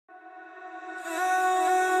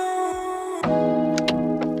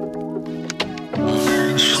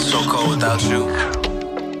So cold without you.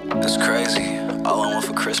 It's crazy. All I want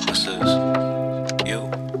for Christmas is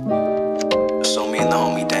you. So me and the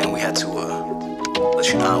homie Dane, we had to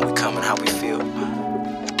let you know how we come and how we feel.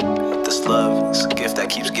 This love is a gift that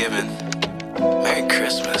keeps giving. Merry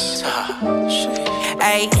Christmas.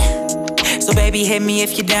 Ay, so baby hit me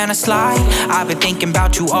if you're down to slide. I've been thinking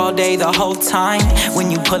about you all day the whole time.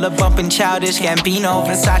 When you pull up bumpin' Childish Gambino,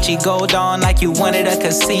 Versace gold on like you wanted a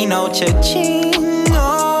casino. Cha-chino,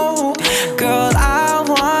 girl, I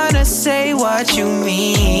wanna say what you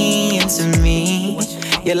mean to me.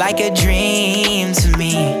 You're like a dream to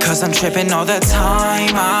me. Cause I'm tripping all the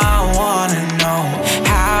time. I wanna know,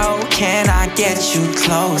 how can I get you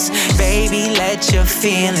close? Baby, let your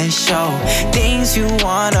feelings show. Things you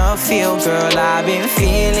wanna feel, girl, I've been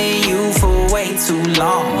feeling you for way too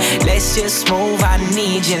long. Let's just move, I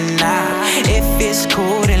need you now. If it's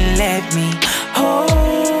cool, then let me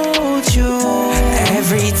hold you.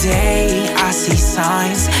 Every day I see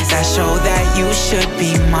signs that show that you should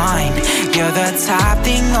be mine. You're the top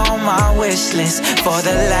thing on my wish list for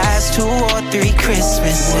the last 2 or 3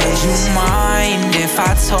 Christmases. Would you mind if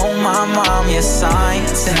I told my mom your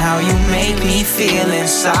signs and how you make me feel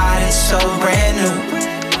inside? It's so brand new.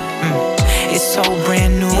 It's so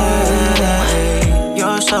brand new. Yeah,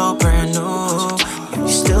 you're so brand new. You're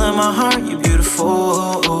still in my heart, you're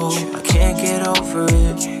beautiful. I can't get over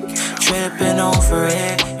it, tripping over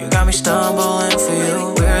it. You got me stumbling for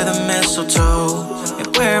you. Where the mistletoe and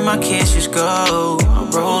where my kisses go. I'm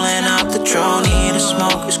rolling up the drone, need to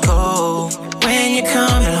smoke is cold. When you're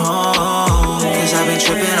coming home, cause I've been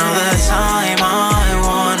tripping all the time. I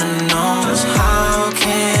wanna know, cause how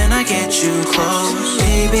can I get you close?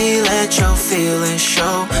 Baby, let your feelings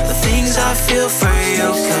show the things I feel for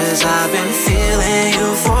you. Cause I've been feeling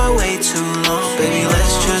you for way too long. Baby,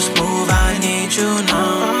 let's just move, I need you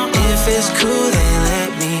now. If it's cool, then let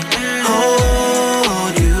me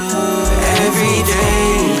hold you. Every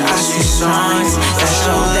day I see signs that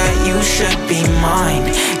show that you should be mine.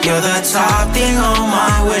 You're the top thing on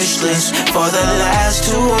my wish list for the last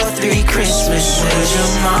 2 or 3 Christmases. Would you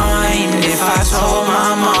mind if I told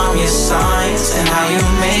my mom your signs and how you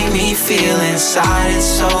make me feel inside? It's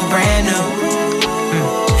so brand new.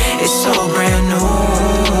 It's so brand new.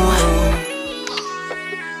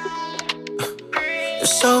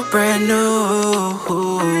 It's so brand new.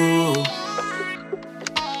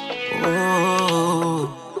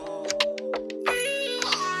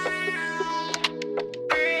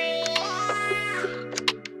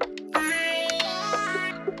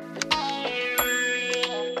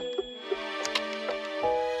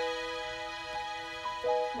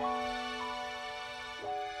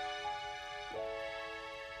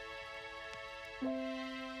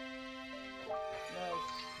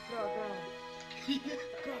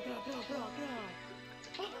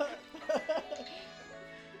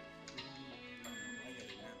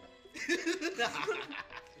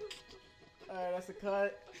 Alright, that's a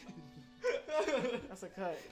cut. That's a cut.